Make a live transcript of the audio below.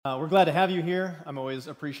We're glad to have you here. I'm always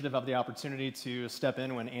appreciative of the opportunity to step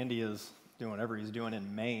in when Andy is doing whatever he's doing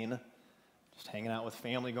in Maine, just hanging out with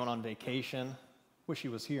family, going on vacation. Wish he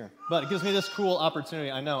was here. But it gives me this cool opportunity.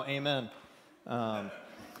 I know, amen.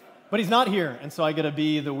 But he's not here, and so I get to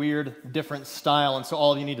be the weird, different style, and so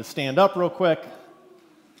all of you need to stand up real quick.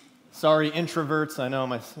 Sorry, introverts. I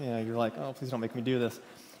know you're like, oh, please don't make me do this.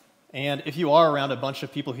 And if you are around a bunch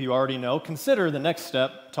of people who you already know, consider the next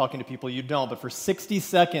step, talking to people you don't. But for 60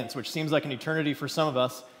 seconds, which seems like an eternity for some of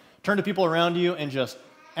us, turn to people around you and just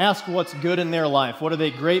ask what's good in their life. What are they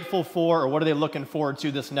grateful for, or what are they looking forward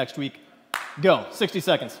to this next week? Go, 60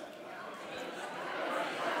 seconds.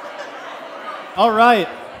 All right,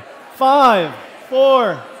 5,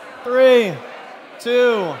 4, 3,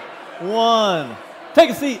 2, 1.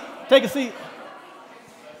 Take a seat, take a seat.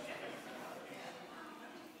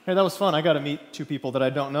 Hey, that was fun. I got to meet two people that I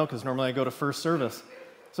don't know because normally I go to first service.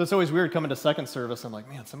 So it's always weird coming to second service. I'm like,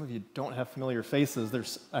 man, some of you don't have familiar faces.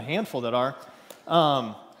 There's a handful that are.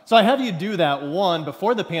 So I have you do that. One,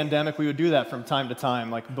 before the pandemic, we would do that from time to time,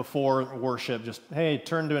 like before worship. Just, hey,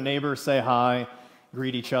 turn to a neighbor, say hi,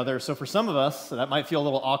 greet each other. So for some of us, that might feel a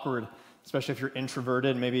little awkward, especially if you're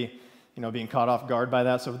introverted, maybe being caught off guard by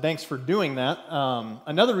that. So thanks for doing that.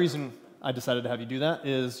 Another reason I decided to have you do that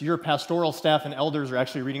is your pastoral staff and elders are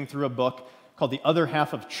actually reading through a book called The Other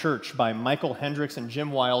Half of Church by Michael Hendricks and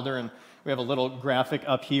Jim Wilder, and we have a little graphic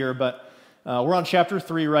up here, but we're on chapter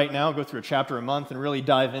 3 right now. Go through a chapter a month and really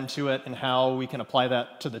dive into it and how we can apply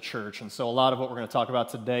that to the church. And so a lot of what we're going to talk about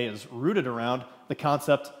today is rooted around the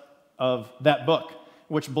concept of that book,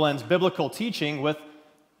 which blends biblical teaching with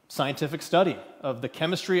scientific study of the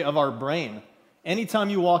chemistry of our brain.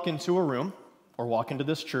 Anytime you walk into a room or walk into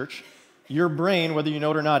this church, your brain, whether you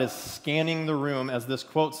know it or not, is scanning the room, as this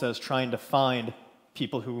quote says, trying to find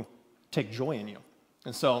people who take joy in you.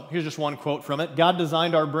 And so here's just one quote from it. God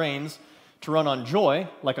designed our brains to run on joy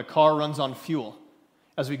like a car runs on fuel.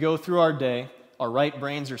 As we go through our day, our right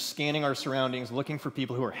brains are scanning our surroundings, looking for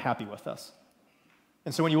people who are happy with us.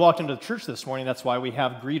 And so when you walked into the church this morning, that's why we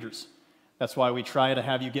have greeters. That's why we try to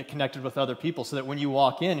have you get connected with other people, so that when you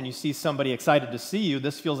walk in and you see somebody excited to see you,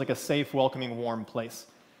 this feels like a safe, welcoming, warm place.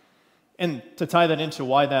 And to tie that into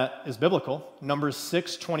why that is biblical, Numbers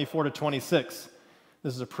 6, 24 to 26.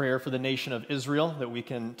 This is a prayer for the nation of Israel that we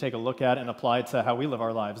can take a look at and apply to how we live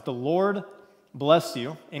our lives. The Lord bless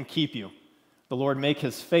you and keep you. The Lord make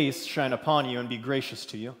his face shine upon you and be gracious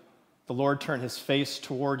to you. The Lord turn his face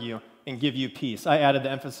toward you and give you peace. I added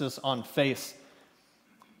the emphasis on face.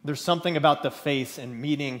 There's something about the face and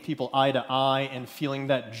meeting people eye to eye and feeling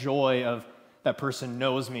that joy of that person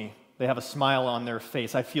knows me. They have a smile on their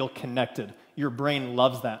face. I feel connected. Your brain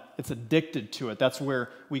loves that. It's addicted to it. That's where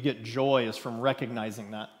we get joy, is from recognizing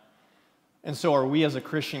that. And so are we as a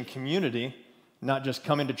Christian community, not just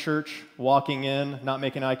coming to church, walking in, not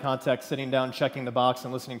making eye contact, sitting down, checking the box,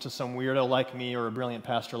 and listening to some weirdo like me or a brilliant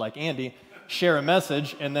pastor like Andy share a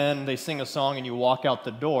message, and then they sing a song and you walk out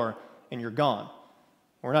the door and you're gone.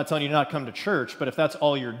 We're not telling you to not come to church, but if that's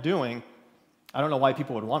all you're doing, I don't know why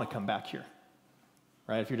people would want to come back here.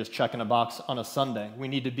 Right? If you're just checking a box on a Sunday. We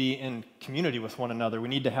need to be in community with one another. We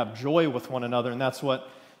need to have joy with one another, and that's what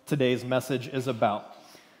today's message is about.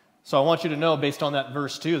 So I want you to know, based on that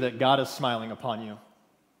verse 2, that God is smiling upon you.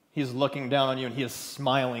 He's looking down on you, and he is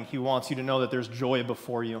smiling. He wants you to know that there's joy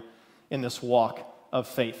before you in this walk of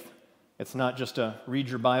faith. It's not just to read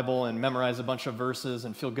your Bible and memorize a bunch of verses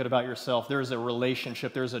and feel good about yourself. There's a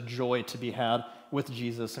relationship, there's a joy to be had with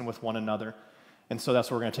Jesus and with one another. And so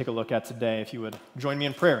that's what we're going to take a look at today, if you would join me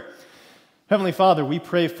in prayer. Heavenly Father, we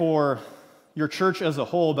pray for your church as a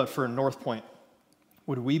whole, but for North Point.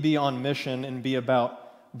 Would we be on mission and be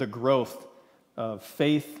about the growth of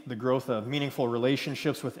faith, the growth of meaningful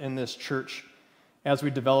relationships within this church? As we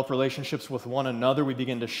develop relationships with one another, we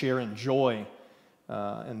begin to share in joy,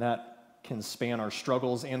 and that can span our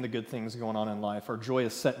struggles and the good things going on in life. Our joy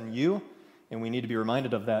is set in you, and we need to be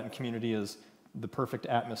reminded of that, and community is the perfect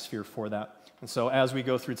atmosphere for that. And so as we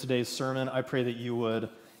go through today's sermon, I pray that you would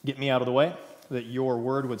get me out of the way, that your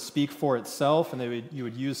word would speak for itself, and that you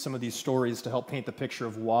would use some of these stories to help paint the picture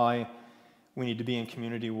of why we need to be in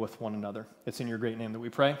community with one another. It's in your great name that we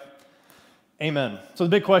pray. Amen. So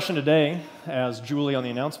the big question today, as Julie on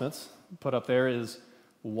the announcements put up there, is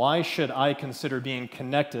why should I consider being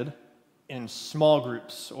connected in small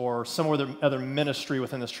groups or some other ministry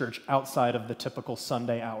within this church outside of the typical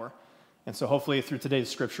Sunday hour? And so hopefully through today's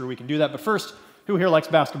scripture we can do that. But first, who here likes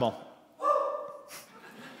basketball?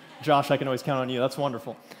 Josh, I can always count on you. That's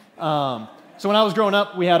wonderful. So when I was growing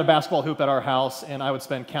up, we had a basketball hoop at our house, and I would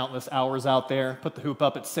spend countless hours out there, put the hoop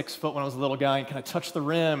up at 6 foot when I was a little guy, and kind of touch the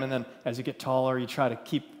rim, and then as you get taller, you try to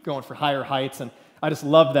keep going for higher heights, and I just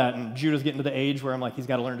loved that, and Judah's getting to the age where I'm like, he's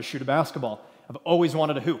got to learn to shoot a basketball. I've always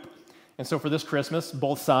wanted a hoop. And so for this Christmas,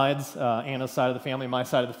 both sides, Anna's side of the family, my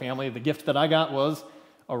side of the family, the gift that I got was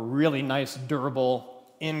a really nice, durable,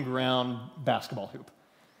 in-ground basketball hoop.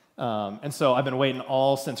 And so I've been waiting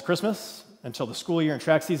all since Christmas until the school year and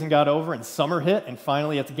track season got over and summer hit, and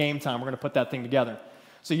finally it's game time. We're going to put that thing together.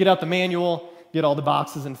 So you get out the manual, get all the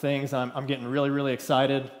boxes and things. I'm getting really, really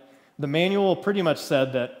excited. The manual pretty much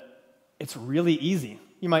said that it's really easy.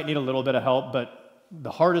 You might need a little bit of help, but the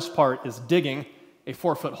hardest part is digging a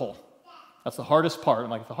 4-foot hole. That's the hardest part. I'm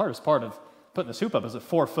like, the hardest part of putting this hoop up is a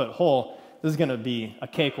 4-foot hole. This is going to be a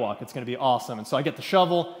cakewalk. It's going to be awesome. And so I get the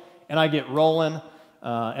shovel, and I get rolling,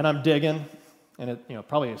 and I'm digging, and it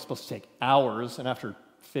probably is supposed to take hours, and after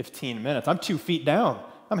 15 minutes, I'm 2 feet down.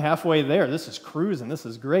 I'm halfway there. This is cruising. This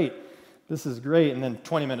is great. This is great. And then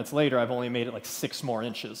 20 minutes later, I've only made it like 6 more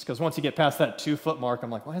inches, because once you get past that 2-foot mark, I'm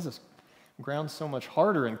like, why is this ground so much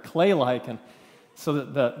harder and clay-like? And so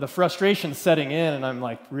the frustration's setting in, and I'm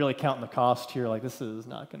like really counting the cost here, like this is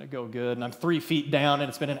not going to go good. And I'm 3 feet down, and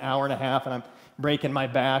it's been an hour and a half, and I'm breaking my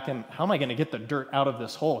back, and how am I going to get the dirt out of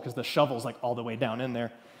this hole? Because the shovel's like all the way down in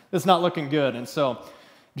there. It's not looking good. And so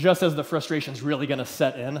just as the frustration's really going to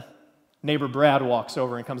set in, neighbor Brad walks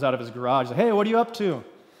over and comes out of his garage. He's like, hey, what are you up to?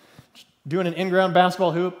 Just doing an in-ground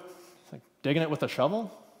basketball hoop? He's like, digging it with a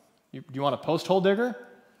shovel? Do you want a post hole digger?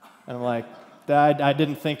 And I'm like, I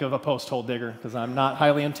didn't think of a post hole digger because I'm not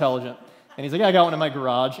highly intelligent. And he's like, yeah, I got one in my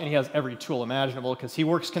garage, and he has every tool imaginable because he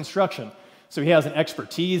works construction. So he has an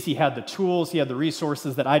expertise, he had the tools, he had the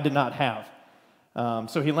resources that I did not have.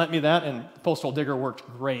 So he lent me that, and the post hole digger worked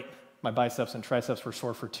great. My biceps and triceps were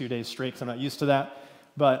sore for 2 days straight because I'm not used to that.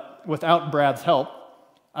 But without Brad's help,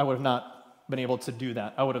 I would have not been able to do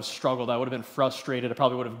that. I would have struggled. I would have been frustrated. I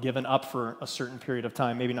probably would have given up for a certain period of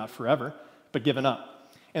time, maybe not forever, but given up.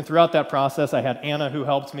 And throughout that process, I had Anna who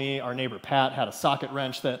helped me. Our neighbor Pat had a socket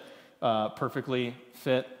wrench that perfectly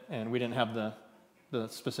fit, and we didn't have the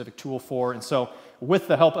specific tool for. And so with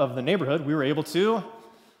the help of the neighborhood, we were able to,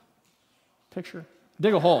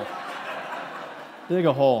 dig a hole. Dig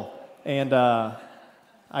a hole. And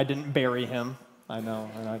I didn't bury him. I know.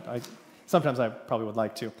 And I sometimes I probably would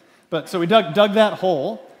like to. But so we dug that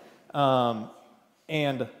hole,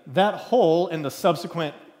 and that hole in the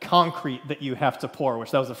subsequent concrete that you have to pour, which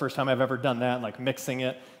that was the first time I've ever done that, like mixing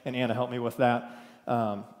it, and Anna helped me with that.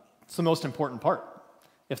 It's the most important part.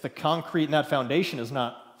 If the concrete in that foundation is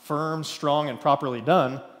not firm, strong, and properly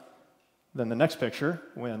done, then the next picture,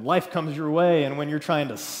 when life comes your way and when you're trying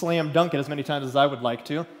to slam dunk it as many times as I would like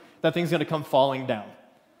to, that thing's going to come falling down.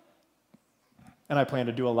 And I plan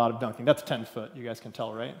to do a lot of dunking. That's 10 foot, you guys can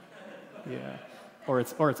tell, right? Yeah. Or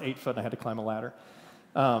it's 8 foot and I had to climb a ladder.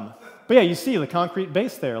 But yeah, you see the concrete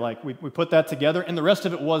base there. Like we put that together, and the rest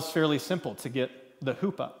of it was fairly simple to get the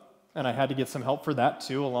hoop up. And I had to get some help for that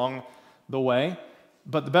too along the way.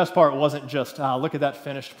 But the best part wasn't just, look at that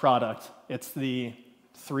finished product. It's the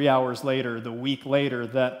 3 hours later, the week later,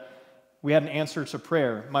 that we had an answer to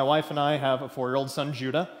prayer. My wife and I have a 4-year-old son,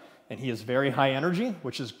 Judah, and he is very high energy,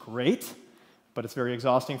 which is great. But it's very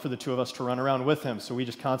exhausting for the two of us to run around with him. So we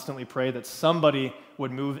just constantly pray that somebody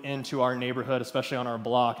would move into our neighborhood, especially on our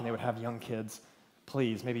block, and they would have young kids,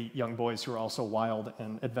 please, maybe young boys who are also wild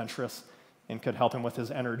and adventurous and could help him with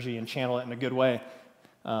his energy and channel it in a good way.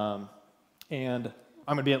 And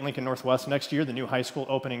I'm going to be at Lincoln Northwest next year, the new high school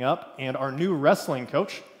opening up, and our new wrestling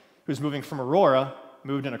coach, who's moving from Aurora,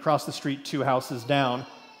 moved in across the street 2 houses down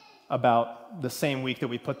about the same week that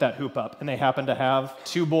we put that hoop up. And they happen to have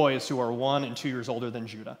 2 boys who are 1 and 2 years older than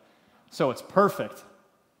Judah. So it's perfect.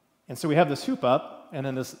 And so we have this hoop up, and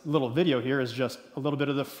then this little video here is just a little bit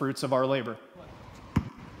of the fruits of our labor.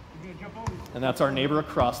 And that's our neighbor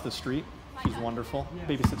across the street. She's wonderful.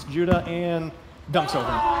 Babysits Judah and dunks over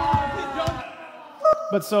him.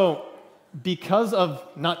 But so, because of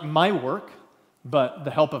not my work, but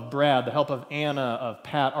the help of Brad, the help of Anna, of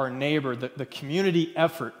Pat, our neighbor, the community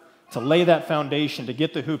effort to lay that foundation, to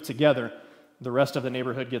get the hoop together, the rest of the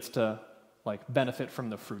neighborhood gets to benefit from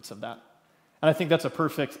the fruits of that. And I think that's a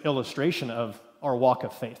perfect illustration of our walk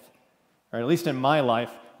of faith. Or at least in my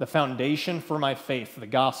life, the foundation for my faith, the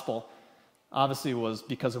gospel, obviously was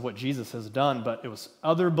because of what Jesus has done, but it was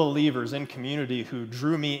other believers in community who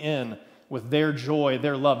drew me in with their joy,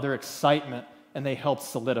 their love, their excitement, and they helped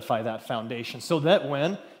solidify that foundation. So that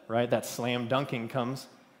when, that slam dunking comes,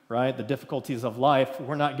 the difficulties of life,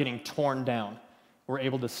 we're not getting torn down. We're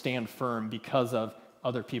able to stand firm because of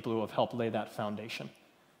other people who have helped lay that foundation.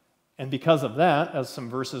 And because of that, as some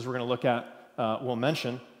verses we're going to look at will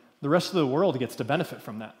mention, the rest of the world gets to benefit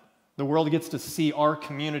from that. The world gets to see our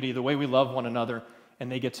community, the way we love one another,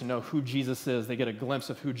 and they get to know who Jesus is. They get a glimpse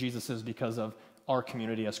of who Jesus is because of our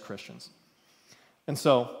community as Christians. And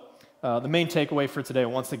so, the main takeaway for today,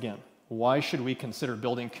 once again, why should we consider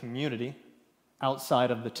building community outside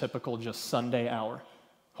of the typical just Sunday hour?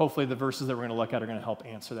 Hopefully the verses that we're going to look at are going to help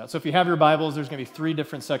answer that. So if you have your Bibles, there's going to be 3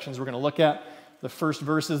 different sections we're going to look at. The first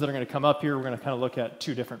verses that are going to come up here, we're going to kind of look at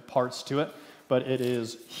 2 different parts to it. But it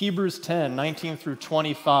is Hebrews 10, 19 through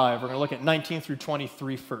 25. We're going to look at 19 through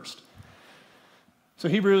 23 first. So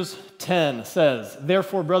Hebrews 10 says,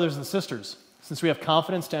 "Therefore, brothers and sisters, since we have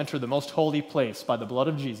confidence to enter the most holy place by the blood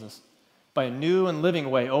of Jesus, by a new and living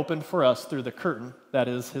way opened for us through the curtain, that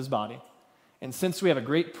is, his body, and since we have a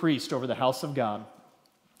great priest over the house of God,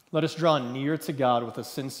 let us draw near to God with a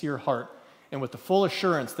sincere heart and with the full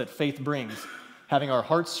assurance that faith brings, having our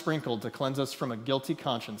hearts sprinkled to cleanse us from a guilty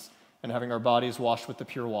conscience and having our bodies washed with the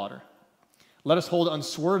pure water. Let us hold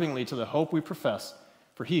unswervingly to the hope we profess,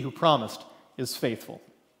 for he who promised is faithful."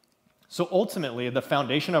 So ultimately, the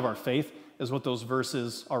foundation of our faith is what those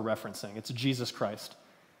verses are referencing. It's Jesus Christ.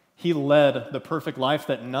 He led the perfect life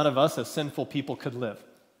that none of us as sinful people could live.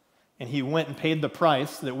 And he went and paid the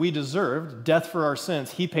price that we deserved, death for our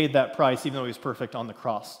sins. He paid that price even though he was perfect on the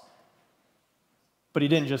cross. But he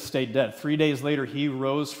didn't just stay dead. 3 days later, he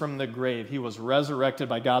rose from the grave. He was resurrected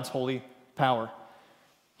by God's holy power.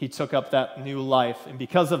 He took up that new life. And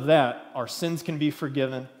because of that, our sins can be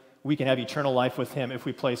forgiven. We can have eternal life with him if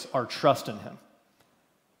we place our trust in him.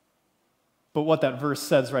 But what that verse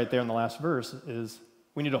says right there in the last verse is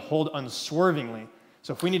we need to hold unswervingly.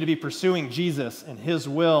 So if we need to be pursuing Jesus and his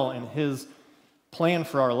will and his plan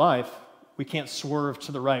for our life, we can't swerve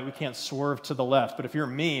to the right. We can't swerve to the left. But if you're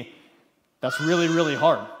me, that's really, really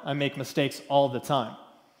hard. I make mistakes all the time.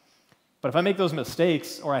 But if I make those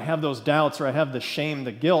mistakes, or I have those doubts, or I have the shame,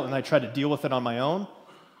 the guilt, and I try to deal with it on my own,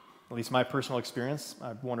 at least my personal experience,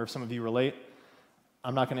 I wonder if some of you relate,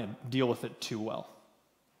 I'm not going to deal with it too well.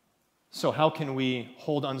 So how can we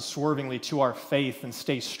hold unswervingly to our faith and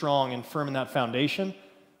stay strong and firm in that foundation?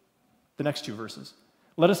 The next 2 verses.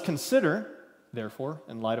 "Let us consider, therefore,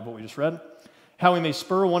 in light of what we just read, how we may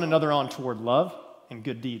spur one another on toward love and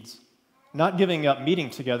good deeds, not giving up meeting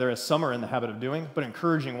together as some are in the habit of doing, but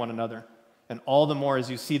encouraging one another, and all the more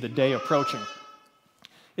as you see the day approaching."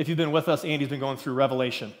 If you've been with us, Andy's been going through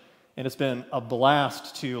Revelation, and it's been a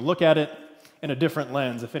blast to look at it in a different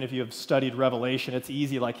lens. If any of you have studied Revelation, it's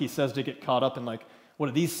easy, like he says, to get caught up in like, what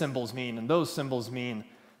do these symbols mean and those symbols mean?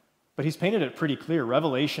 But he's painted it pretty clear.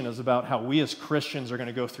 Revelation is about how we as Christians are going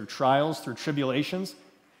to go through trials, through tribulations.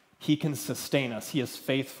 He can sustain us. He is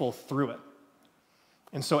faithful through it.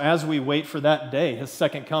 And so as we wait for that day, his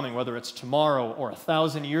second coming, whether it's tomorrow or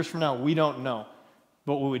 1,000 years from now, we don't know.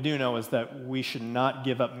 But what we do know is that we should not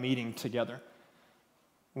give up meeting together.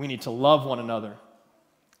 We need to love one another.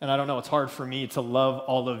 And I don't know, it's hard for me to love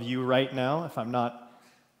all of you right now if I'm not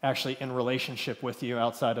actually in relationship with you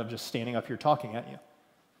outside of just standing up here talking at you.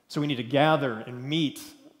 So we need to gather and meet,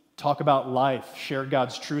 talk about life, share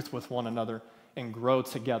God's truth with one another, and grow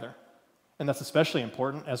together. And that's especially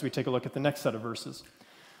important as we take a look at the next set of verses.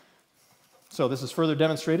 So this is further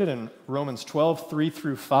demonstrated in Romans 12, 3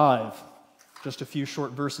 through 5. Just a few short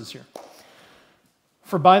verses here.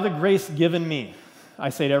 "For by the grace given me, I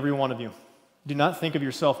say to every one of you, do not think of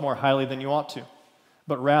yourself more highly than you ought to,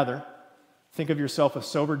 but rather think of yourself with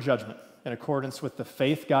sober judgment in accordance with the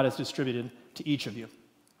faith God has distributed to each of you.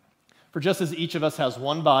 For just as each of us has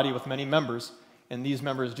one body with many members, and these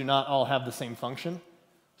members do not all have the same function,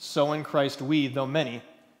 so in Christ we, though many,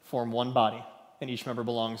 form one body, and each member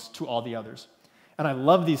belongs to all the others." And I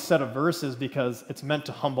love these set of verses because it's meant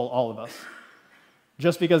to humble all of us.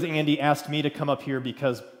 Just because Andy asked me to come up here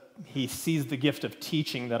because he sees the gift of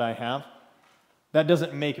teaching that I have, that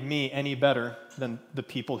doesn't make me any better than the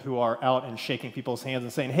people who are out and shaking people's hands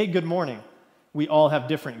and saying, "Hey, good morning." We all have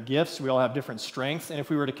different gifts. We all have different strengths. And if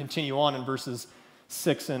we were to continue on in verses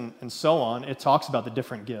 6 and so on, it talks about the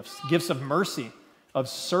different gifts. Gifts of mercy, of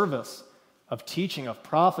service, of teaching, of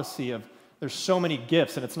prophecy. There's so many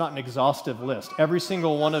gifts, and it's not an exhaustive list. Every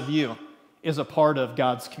single one of you is a part of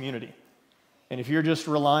God's community. And if you're just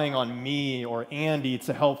relying on me or Andy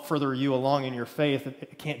to help further you along in your faith,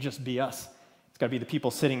 it can't just be us. It's got to be the people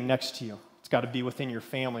sitting next to you. It's got to be within your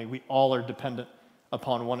family. We all are dependent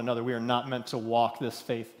upon one another. We are not meant to walk this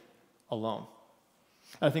faith alone.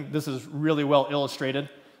 I think this is really well illustrated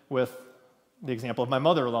with the example of my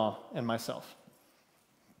mother-in-law and myself.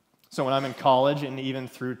 So when I'm in college and even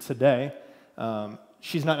through today,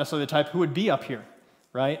 she's not necessarily the type who would be up here,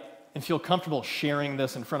 right? and feel comfortable sharing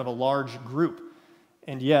this in front of a large group.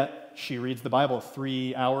 And yet, she reads the Bible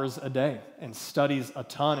 3 hours a day and studies a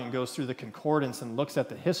ton and goes through the concordance and looks at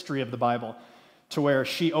the history of the Bible, to where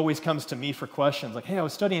she always comes to me for questions like, hey, I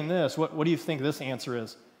was studying this. What do you think this answer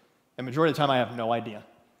is? And majority of the time, I have no idea.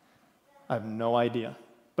 I have no idea.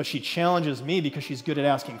 But she challenges me because she's good at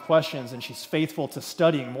asking questions and she's faithful to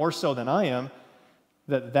studying more so than I am,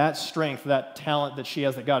 that strength, that talent that she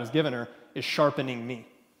has that God has given her is sharpening me.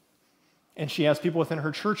 And she has people within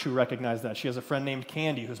her church who recognize that. She has a friend named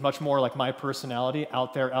Candy who's much more like my personality,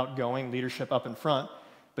 out there, outgoing, leadership up in front.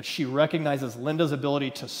 But she recognizes Linda's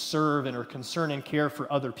ability to serve and her concern and care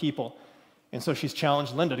for other people. And so she's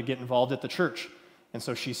challenged Linda to get involved at the church. And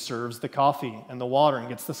so she serves the coffee and the water and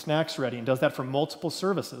gets the snacks ready and does that for multiple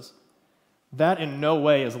services. That in no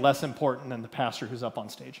way is less important than the pastor who's up on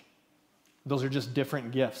stage. Those are just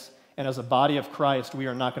different gifts. And as a body of Christ, we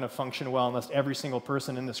are not going to function well unless every single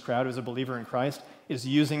person in this crowd who's a believer in Christ is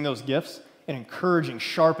using those gifts and encouraging,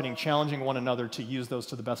 sharpening, challenging one another to use those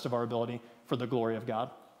to the best of our ability for the glory of God.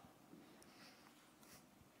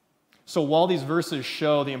 So while these verses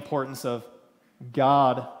show the importance of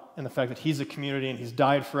God and the fact that He's a community and He's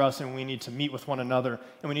died for us and we need to meet with one another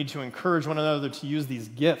and we need to encourage one another to use these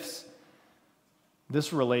gifts,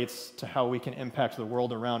 this relates to how we can impact the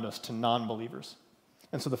world around us to non-believers.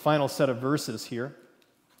 And so the final set of verses here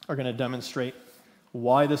are going to demonstrate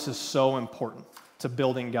why this is so important to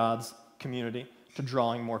building God's community, to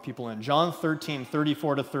drawing more people in. John 13,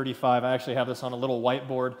 34 to 35, I actually have this on a little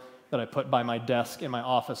whiteboard that I put by my desk in my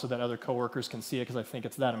office so that other coworkers can see it because I think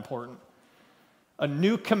it's that important. A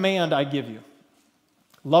new command I give you,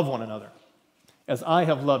 love one another. As I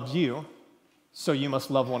have loved you, so you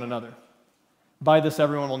must love one another. By this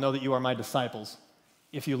everyone will know that you are my disciples,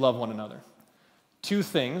 if you love one another. Two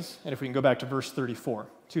things, and if we can go back to verse 34,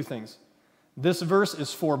 two things. This verse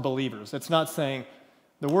is for believers. It's not saying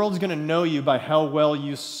the world's going to know you by how well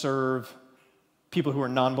you serve people who are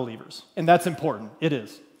non-believers. And that's important. It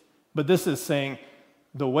is. But this is saying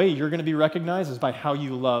the way you're going to be recognized is by how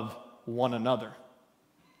you love one another,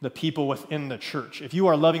 the people within the church. If you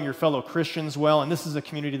are loving your fellow Christians well, and this is a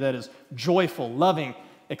community that is joyful, loving,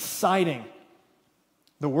 exciting,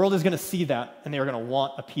 the world is going to see that, and they are going to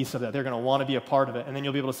want a piece of that. They're going to want to be a part of it. And then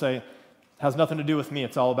you'll be able to say, it has nothing to do with me.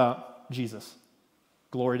 It's all about Jesus.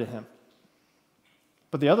 Glory to Him.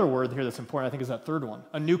 But the other word here that's important, I think, is that third one,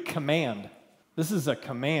 a new command. This is a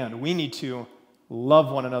command. We need to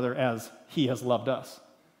love one another as He has loved us.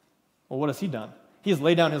 Well, what has He done? He has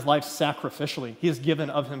laid down His life sacrificially. He has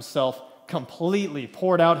given of Himself completely,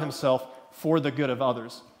 poured out Himself for the good of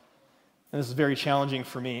others. And this is very challenging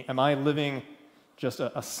for me. Am I living just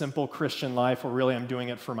a simple Christian life where really I'm doing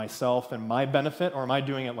it for myself and my benefit, or am I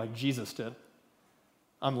doing it like Jesus did?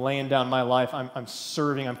 I'm laying down my life, I'm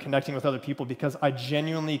serving, I'm connecting with other people because I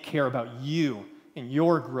genuinely care about you and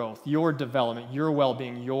your growth, your development, your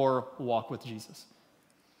well-being, your walk with Jesus.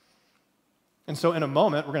 And so in a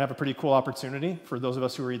moment, we're going to have a pretty cool opportunity for those of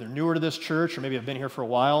us who are either newer to this church or maybe have been here for a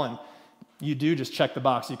while, and you do just check the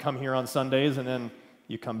box. You come here on Sundays and then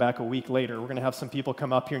you come back a week later. We're going to have some people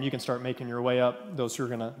come up here and you can start making your way up, those who are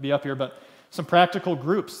going to be up here, but some practical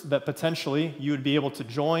groups that potentially you would be able to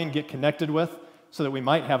join, get connected with, so that we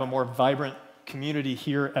might have a more vibrant community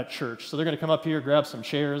here at church. So they're going to come up here, grab some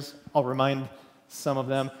chairs. I'll remind some of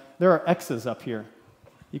them. There are X's up here.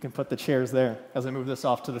 You can put the chairs there as I move this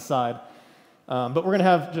off to the side. But we're going to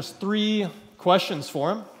have just 3 questions for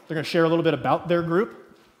them. They're going to share a little bit about their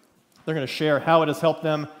group. They're going to share how it has helped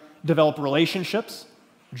them develop relationships,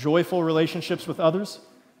 joyful relationships with others.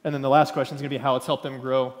 And then the last question is going to be how it's helped them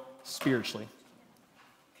grow spiritually.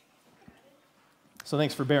 So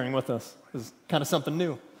thanks for bearing with us. This is kind of something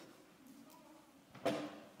new.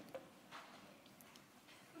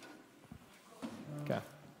 Okay.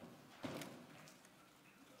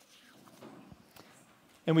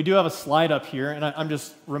 And we do have a slide up here, and I'm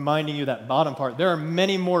just reminding you that bottom part. There are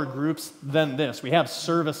many more groups than this. We have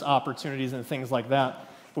service opportunities and things like that,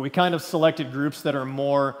 but we kind of selected groups that are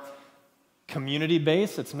more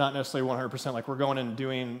community-based. It's not necessarily 100% like we're going and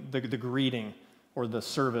doing the greeting or the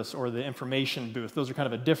service or the information booth. Those are kind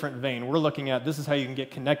of a different vein. We're looking at this is how you can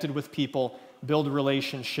get connected with people, build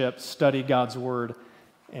relationships, study God's Word,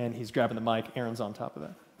 and he's grabbing the mic. Aaron's on top of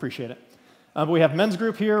that. Appreciate it. But we have men's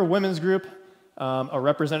group here, women's group, a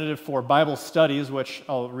representative for Bible studies, which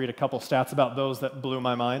I'll read a couple stats about those that blew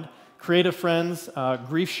my mind. Creative Friends,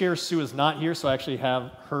 Grief Share, Sue is not here, so I actually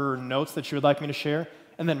have her notes that she would like me to share.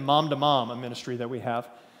 And then Mom to Mom, a ministry that we have.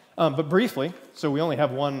 But briefly, so we only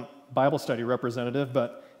have one Bible study representative,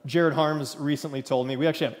 but Jared Harms recently told me we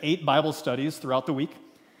actually have 8 Bible studies throughout the week,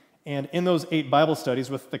 And in those 8 Bible studies,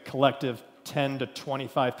 with the collective 10 to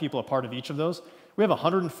 25 people a part of each of those, we have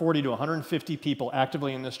 140 to 150 people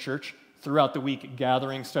actively in this church throughout the week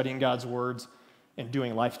gathering, studying God's words, and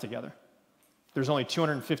doing life together. There's only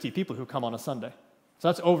 250 people who come on a Sunday. So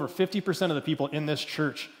that's over 50% of the people in this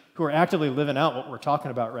church who are actively living out what we're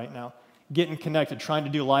talking about right now, getting connected, trying to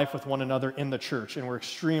do life with one another in the church. And we're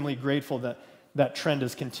extremely grateful that that trend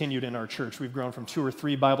has continued in our church. We've grown from 2 or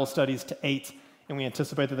 3 Bible studies to 8, and we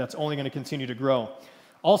anticipate that that's only going to continue to grow.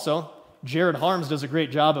 Also, Jared Harms does a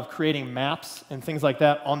great job of creating maps and things like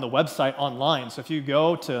that on the website online. So if you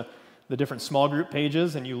go to the different small group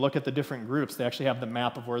pages and you look at the different groups, they actually have the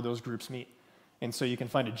map of where those groups meet. And so you can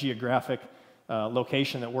find a geographic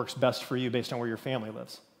location that works best for you based on where your family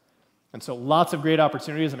lives. And so lots of great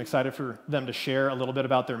opportunities. I'm excited for them to share a little bit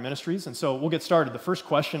about their ministries. And so we'll get started. The first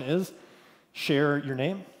question is, share your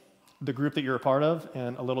name, the group that you're a part of,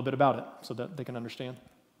 and a little bit about it so that they can understand.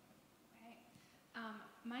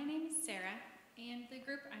 My name is Sarah, and the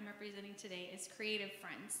group I'm representing today is Creative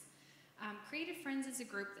Friends. Creative Friends is a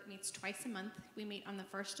group that meets twice a month. We meet on the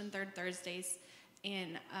first and third Thursdays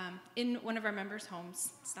in one of our members'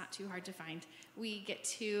 homes. It's not too hard to find. We get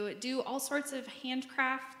to do all sorts of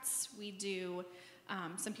handcrafts. We do,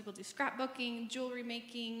 some people do scrapbooking, jewelry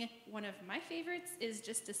making. One of my favorites is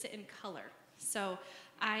just to sit and color. So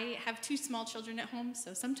I have 2 small children at home,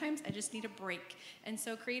 so sometimes I just need a break. And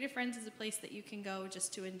so Creative Friends is a place that you can go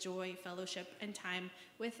just to enjoy fellowship and time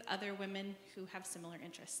with other women who have similar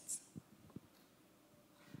interests.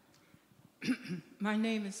 My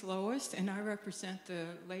name is Lois, and I represent the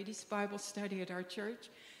Ladies' Bible Study at our church.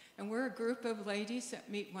 And we're a group of ladies that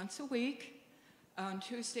meet once a week on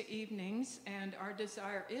Tuesday evenings, and our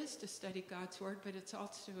desire is to study God's Word, but it's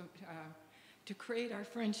also to create our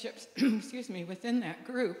friendships, within that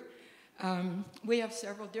group. We have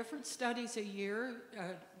several different studies a year,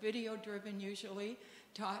 video-driven usually,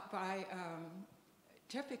 taught by,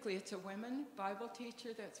 typically it's a women Bible teacher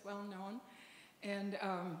that's well-known. And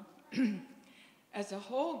as a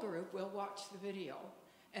whole group, we'll watch the video.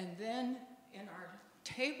 And then in our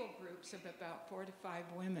table groups of about 4 to 5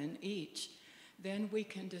 women each, then we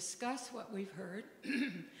can discuss what we've heard.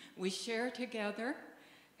 We share together.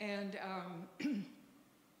 And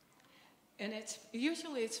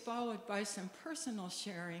it's followed by some personal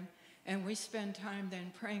sharing, and we spend time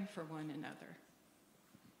then praying for one another.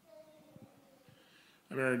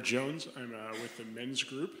 I'm Aaron Jones. I'm with the men's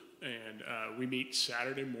group, and we meet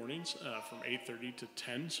Saturday mornings from 8:30 to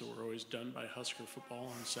 10, so we're always done by Husker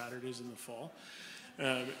football on Saturdays in the fall.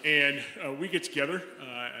 And we get together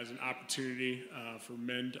as an opportunity for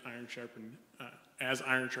men to iron sharpen, as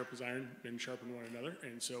iron sharpens iron, men sharpen one another.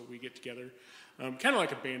 And so we get together kind of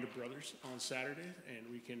like a band of brothers on Saturday, and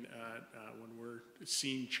we can, when we're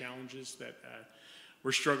seeing challenges that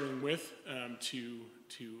we're struggling with, to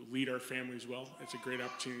lead our families well. It's a great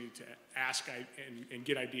opportunity to ask and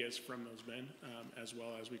get ideas from those men, as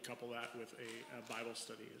well as we couple that with a Bible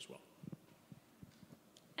study as well.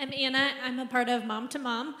 I'm Anna. I'm a part of Mom to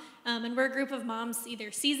Mom, and we're a group of moms,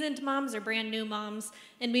 either seasoned moms or brand new moms,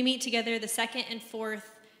 and we meet together the second and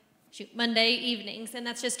fourth Monday evenings, and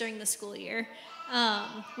that's just during the school year.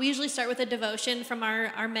 We usually start with a devotion from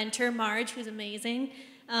our mentor, Marge, who's amazing,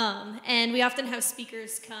 and we often have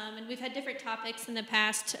speakers come, and we've had different topics in the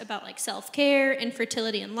past about like self-care,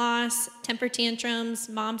 infertility and loss, temper tantrums,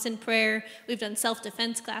 moms in prayer. We've done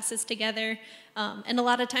self-defense classes together. And a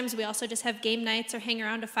lot of times we also just have game nights or hang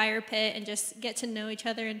around a fire pit and just get to know each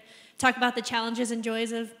other and talk about the challenges and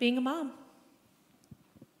joys of being a mom.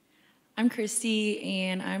 I'm Christy,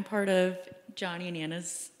 and I'm part of Johnny and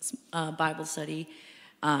Anna's Bible study.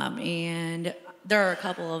 And there are a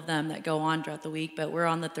couple of them that go on throughout the week, but we're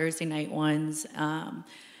on the Thursday night ones.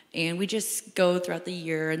 And we just go throughout the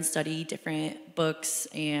year and study different books,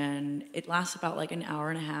 and it lasts about like an hour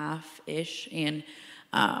and a half-ish. And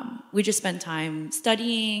we just spend time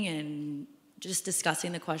studying and just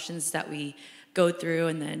discussing the questions that we go through,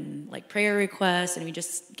 and then like prayer requests, and we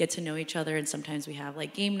just get to know each other. And sometimes we have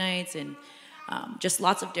like game nights and just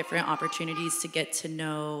lots of different opportunities to get to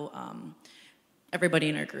know everybody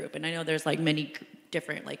in our group. And I know there's like many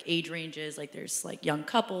different like age ranges, like there's like young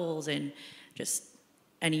couples and just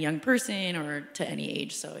any young person or to any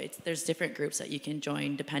age. So there's different groups that you can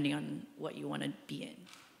join depending on what you want to be in.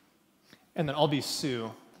 And then I'll be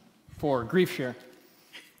Sue for Grief Share.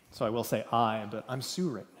 So I will say I, but I'm Sue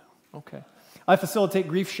right now. Okay. I facilitate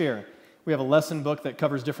Grief Share. We have a lesson book that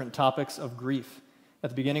covers different topics of grief. At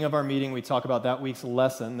the beginning of our meeting, we talk about that week's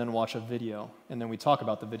lesson, then watch a video, and then we talk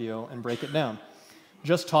about the video and break it down.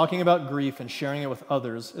 Just talking about grief and sharing it with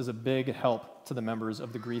others is a big help to the members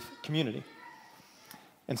of the grief community.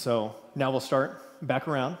 And so now we'll start back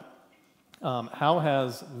around. How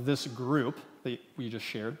has this group that we just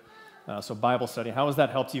shared, so Bible study, how has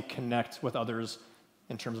that helped you connect with others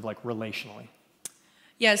in terms of like relationally?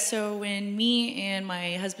 Yeah, so when me and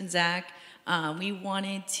my husband Zach, we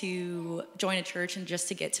wanted to join a church and just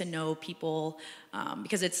to get to know people,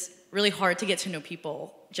 because it's really hard to get to know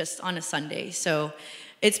people just on a Sunday. So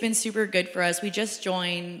it's been super good for us. We just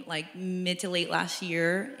joined like mid to late last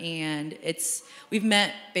year, and we've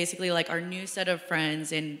met basically like our new set of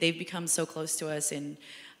friends, and they've become so close to us. And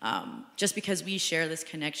just because we share this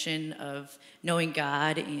connection of knowing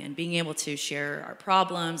God and being able to share our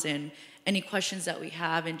problems and any questions that we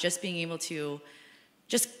have, and just being able to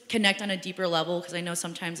just connect on a deeper level, because I know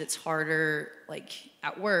sometimes it's harder, like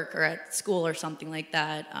at work or at school or something like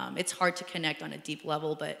that. It's hard to connect on a deep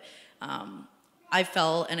level, but I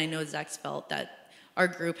felt, and I know Zach's felt, that our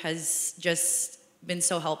group has just been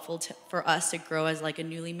so helpful for us to grow as like a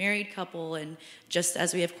newly married couple, and just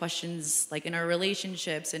as we have questions like in our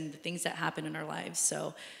relationships and the things that happen in our lives.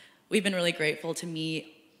 So we've been really grateful to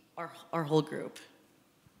meet our whole group.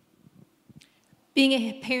 Being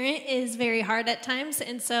a parent is very hard at times,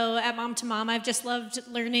 and so at Mom to Mom, I've just loved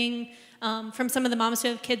learning from some of the moms who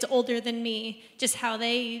have kids older than me, just how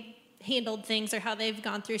they handled things or how they've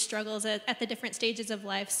gone through struggles at the different stages of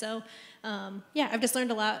life. So yeah, I've just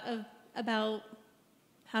learned a lot about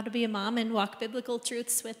how to be a mom and walk biblical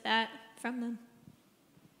truths with that from them.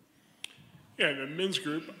 Yeah, in the men's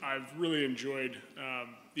group, I've really enjoyed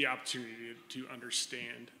the opportunity to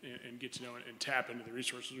understand and get to know and tap into the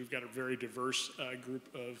resources. We've got a very diverse group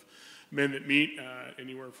of men that meet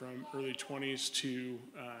anywhere from early 20s to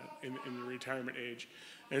in the retirement age.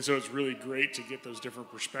 And so it's really great to get those different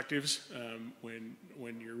perspectives when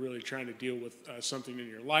you're really trying to deal with something in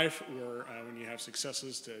your life, or when you have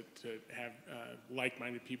successes, to have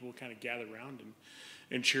like-minded people kind of gather around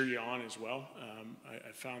and cheer you on as well.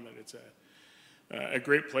 I found that it's a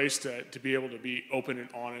great place to be able to be open and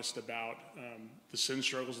honest about the sin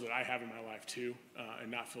struggles that I have in my life too, and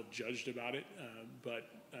not feel judged about it. But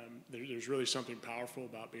there's really something powerful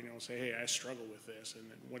about being able to say, hey, I struggle with this, and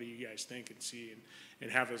then what do you guys think and see,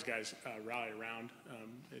 and have those guys rally around.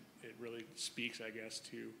 It really speaks, I guess,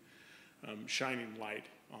 to shining light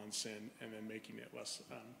on sin and then making it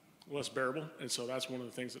less bearable. And so that's one of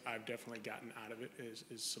the things that I've definitely gotten out of it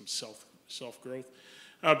is some self-growth.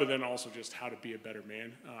 But then also just how to be a better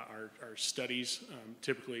man. Our studies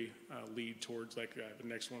typically lead towards, like the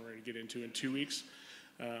next one we're going to get into in 2 weeks.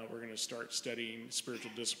 We're going to start studying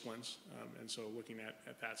spiritual disciplines. And so looking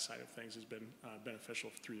at that side of things has been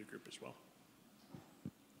beneficial through the group as well.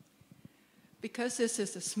 Because this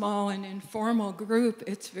is a small and informal group,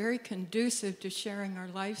 it's very conducive to sharing our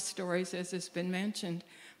life stories, as has been mentioned,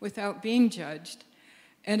 without being judged.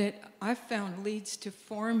 And it, I've found, leads to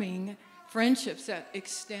forming friendships that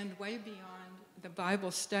extend way beyond the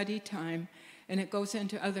Bible study time, and it goes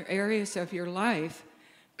into other areas of your life.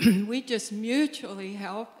 We just mutually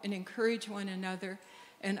help and encourage one another,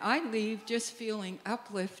 and I leave just feeling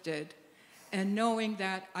uplifted and knowing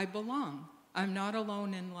that I belong. I'm not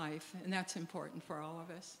alone in life, and that's important for all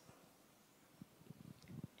of us.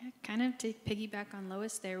 Yeah, kind of to piggyback on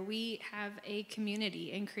Lois there, we have a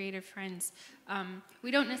community in Creative Friends.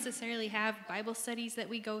 We don't necessarily have Bible studies that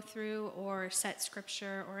we go through or set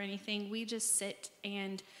scripture or anything. We just sit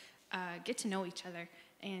and get to know each other.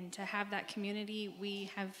 And to have that community,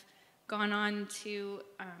 we have gone on to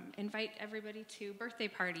invite everybody to birthday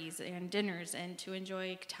parties and dinners and to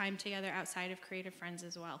enjoy time together outside of Creative Friends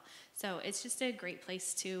as well. So it's just a great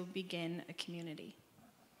place to begin a community.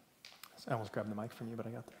 I almost grabbed the mic from you, but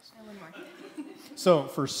I got this. One more. So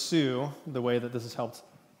for Sue, the way that this has helped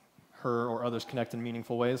her or others connect in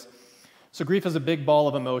meaningful ways. So grief is a big ball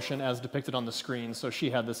of emotion as depicted on the screen. So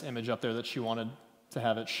she had this image up there that she wanted to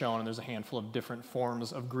have it shown, and there's a handful of different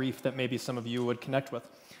forms of grief that maybe some of you would connect with.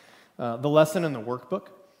 The lesson in the workbook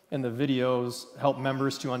and the videos help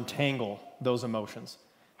members to untangle those emotions.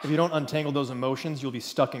 If you don't untangle those emotions, you'll be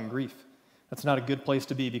stuck in grief. That's not a good place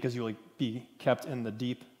to be, because you'll be kept in a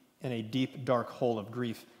deep, dark hole of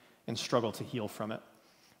grief and struggle to heal from it.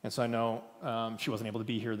 And so I know she wasn't able to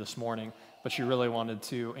be here this morning, but she really wanted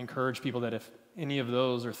to encourage people that if any of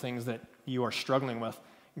those are things that you are struggling with,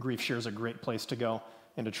 Grief Share is a great place to go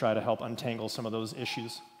and to try to help untangle some of those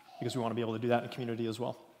issues, because we want to be able to do that in the community as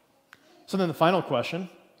well. So then the final question,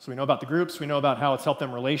 so we know about the groups, we know about how it's helped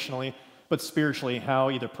them relationally, but spiritually, how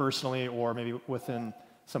either personally or maybe within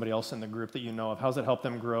somebody else in the group that you know of, how does it help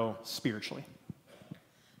them grow spiritually?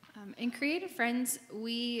 In Creative Friends,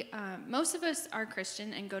 most of us are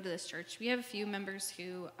Christian and go to this church. We have a few members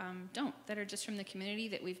who don't, that are just from the community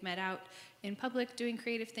that we've met out in public doing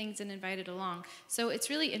creative things and invited along. So it's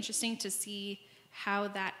really interesting to see how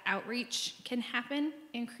that outreach can happen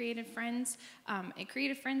in Creative Friends. At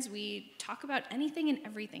Creative Friends, we talk about anything and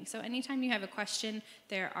everything. So anytime you have a question,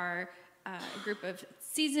 there are a group of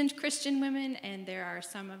seasoned Christian women, and there are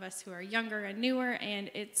some of us who are younger and newer, and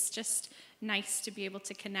it's just nice to be able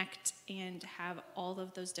to connect and have all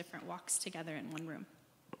of those different walks together in one room.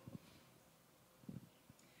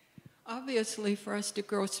 Obviously, for us to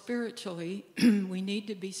grow spiritually, we need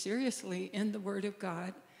to be seriously in the Word of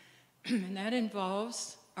God, and that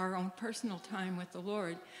involves our own personal time with the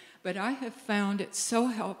Lord. But I have found it so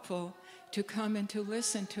helpful to come and to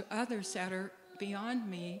listen to others that are beyond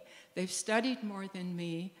me. They've studied more than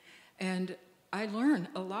me, and I learn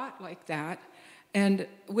a lot like that. And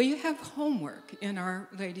we have homework in our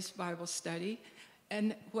ladies' Bible study,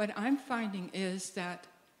 and what I'm finding is that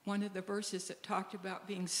one of the verses that talked about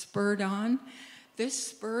being spurred on, this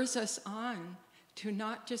spurs us on to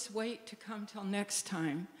not just wait to come till next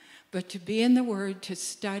time, but to be in the Word, to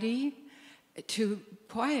study, to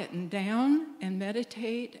quieten down and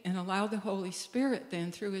meditate and allow the Holy Spirit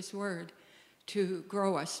then through His Word to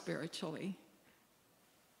grow us spiritually.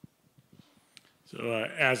 So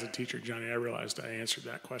as a teacher, Johnny, I realized I answered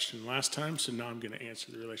that question last time, so now I'm going to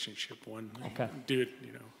answer the relationship one. Okay. Do it,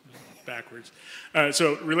 backwards.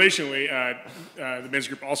 So relationally, the men's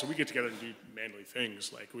group also, we get together and do manly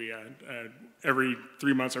things. Like we, every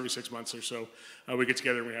 3 months, every 6 months or so, we get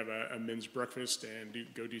together and we have a men's breakfast and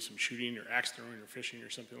go do some shooting or axe throwing or fishing or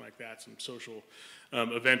something like that, some social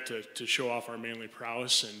event to show off our manly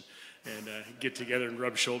prowess and get together and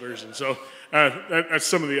rub shoulders. And so that's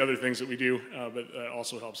some of the other things that we do, but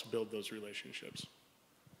also helps build those relationships.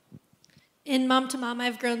 In Mom to Mom,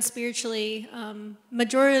 I've grown spiritually. A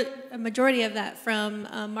majority of that from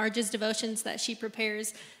Marge's devotions that she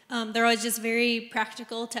prepares. They're always just very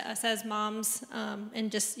practical to us as moms,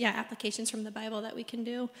 and just, applications from the Bible that we can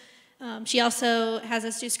do. She also has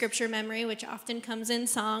us do scripture memory, which often comes in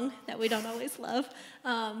song that we don't always love.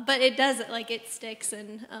 But it does, it sticks,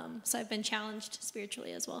 and so I've been challenged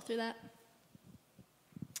spiritually as well through that.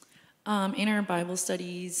 In our Bible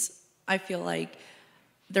studies, I feel like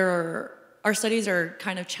our studies are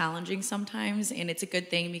kind of challenging sometimes, and it's a good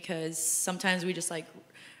thing because sometimes we just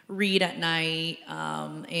read at night,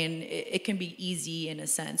 and it can be easy in a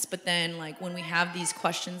sense. But then when we have these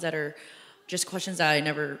questions that are just questions that I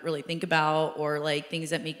never really think about, or things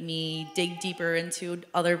that make me dig deeper into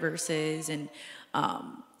other verses, and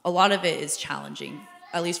a lot of it is challenging,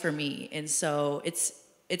 at least for me. And so it's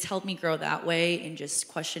helped me grow that way, and just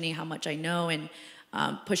questioning how much I know, and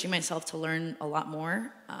pushing myself to learn a lot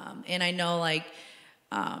more. And I know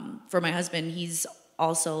for my husband, he's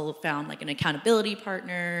also found an accountability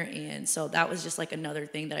partner, and so that was just another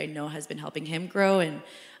thing that I know has been helping him grow. And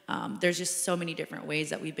there's just so many different ways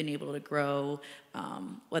that we've been able to grow,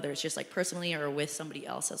 whether it's just personally or with somebody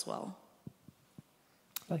else as well.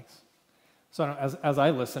 Thanks. So as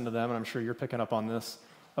I listen to them, and I'm sure you're picking up on this,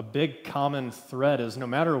 a big common thread is no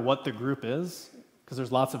matter what the group is, because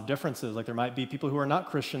there's lots of differences. There might be people who are not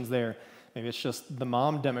Christians there. Maybe it's just the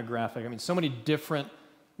mom demographic. I mean, so many different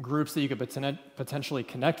groups that you could potentially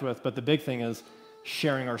connect with, but the big thing is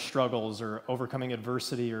sharing our struggles or overcoming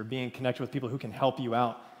adversity or being connected with people who can help you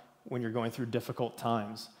out when you're going through difficult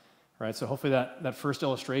times, right? So hopefully that first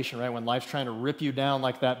illustration, right, when life's trying to rip you down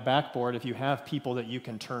like that backboard, if you have people that you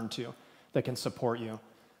can turn to, that can support you,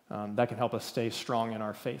 that can help us stay strong in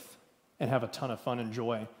our faith and have a ton of fun and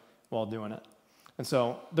joy while doing it. And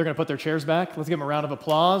so they're going to put their chairs back. Let's give them a round of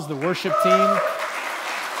applause. The worship team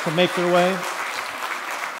can make their way.